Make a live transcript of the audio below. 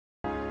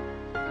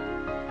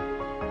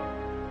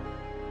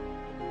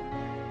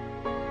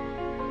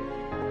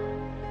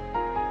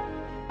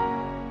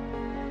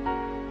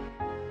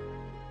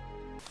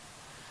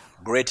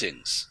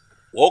Greetings.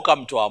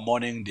 Welcome to our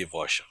morning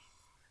devotion.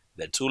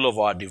 The tool of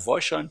our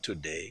devotion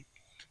today,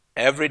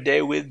 Every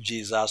Day with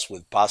Jesus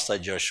with Pastor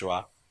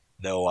Joshua,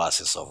 the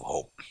Oasis of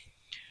Hope.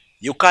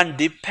 You can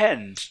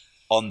depend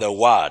on the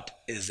Word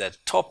is the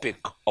topic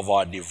of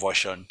our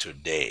devotion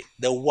today.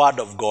 The Word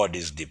of God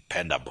is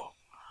dependable.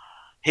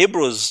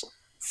 Hebrews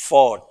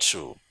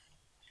 4:2.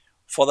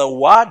 For the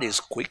Word is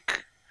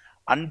quick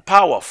and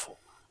powerful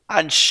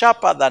and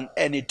sharper than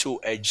any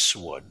two-edged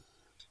sword,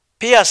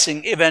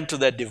 piercing even to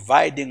the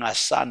dividing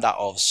asunder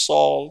of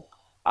soul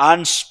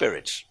and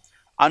spirit,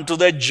 and to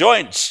the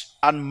joints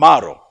and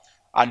marrow,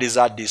 and is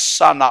a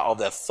discerner of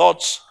the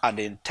thoughts and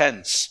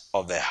intents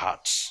of the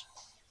hearts.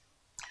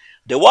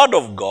 The Word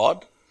of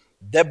God,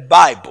 the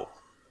Bible,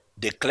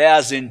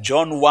 declares in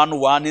John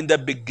 1:1, in the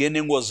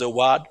beginning was the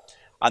Word,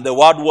 and the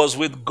Word was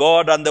with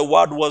God, and the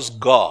Word was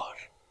God.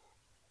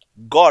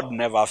 God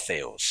never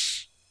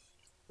fails.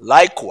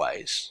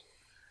 Likewise,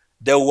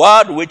 the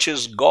Word which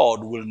is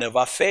God will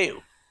never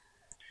fail.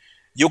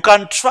 You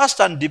can trust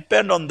and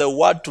depend on the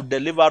Word to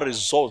deliver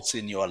results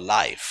in your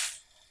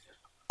life.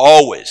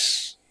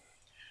 Always.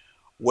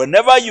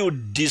 Whenever you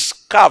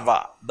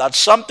discover that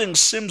something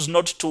seems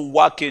not to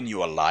work in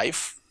your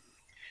life,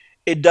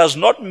 it does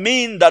not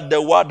mean that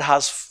the Word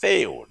has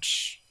failed.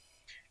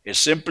 It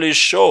simply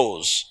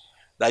shows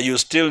that you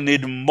still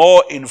need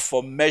more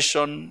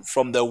information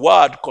from the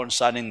Word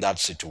concerning that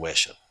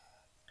situation.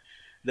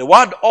 The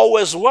Word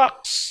always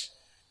works.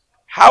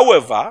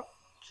 However,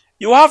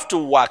 you have to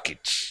work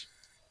it.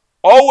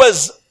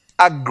 Always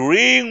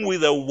agreeing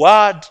with the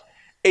Word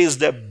is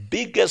the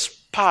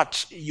biggest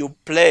part you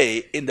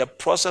play in the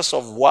process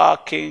of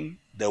working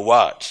the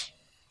Word.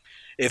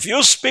 If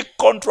you speak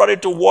contrary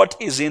to what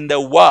is in the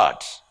Word,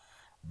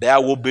 there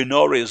will be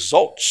no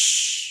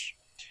results.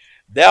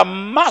 There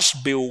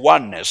must be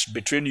oneness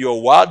between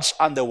your words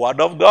and the Word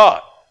of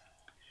God.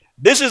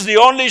 This is the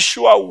only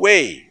sure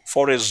way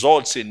for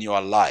results in your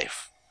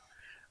life.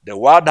 The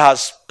Word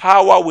has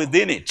power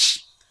within it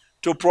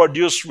to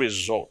produce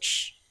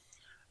results.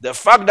 The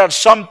fact that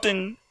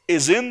something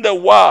is in the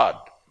Word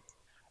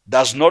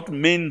does not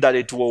mean that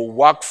it will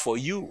work for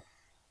you.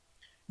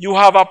 You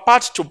have a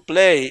part to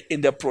play in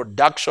the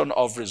production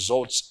of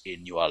results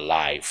in your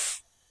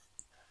life.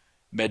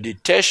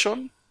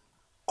 Meditation,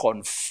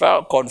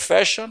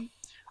 confession,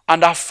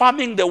 and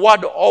affirming the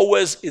Word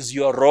always is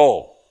your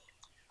role,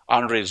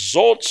 and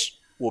results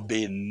will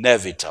be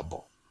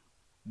inevitable.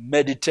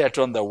 Meditate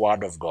on the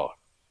Word of God.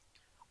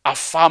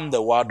 Affirm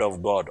the Word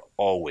of God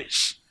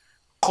always.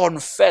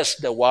 Confess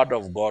the Word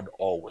of God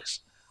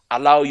always.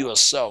 Allow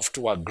yourself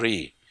to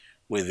agree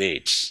with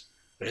it.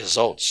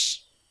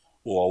 Results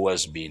will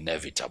always be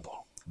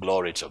inevitable.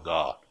 Glory to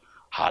God.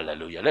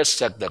 Hallelujah. Let's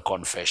take the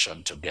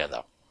confession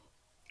together.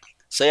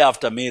 Say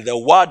after me, the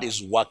Word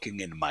is working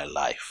in my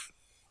life.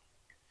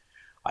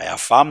 I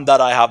affirm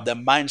that I have the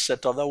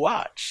mindset of the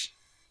Word.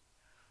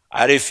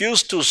 I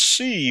refuse to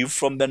see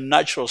from the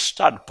natural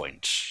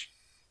standpoint.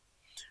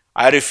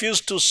 I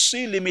refuse to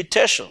see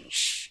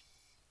limitations.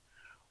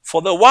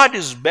 For the Word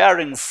is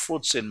bearing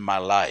fruits in my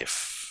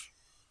life.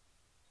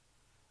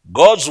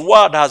 God's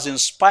Word has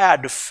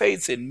inspired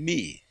faith in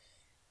me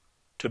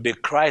to be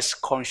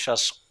Christ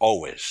conscious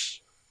always.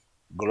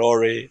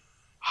 Glory,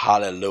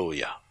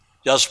 hallelujah.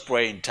 Just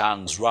pray in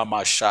tongues. I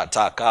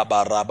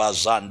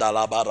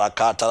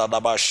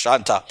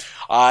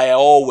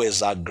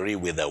always agree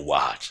with the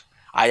Word.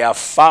 I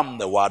affirm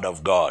the Word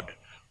of God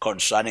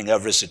concerning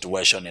every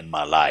situation in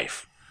my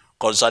life.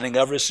 Concerning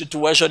every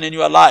situation in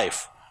your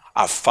life,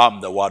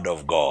 affirm the Word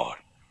of God.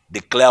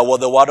 Declare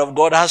what the Word of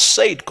God has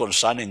said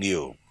concerning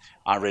you,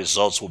 and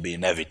results will be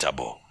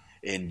inevitable.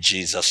 In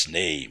Jesus'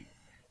 name,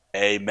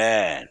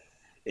 amen.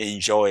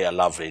 Enjoy a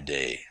lovely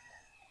day.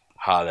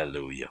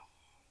 Hallelujah.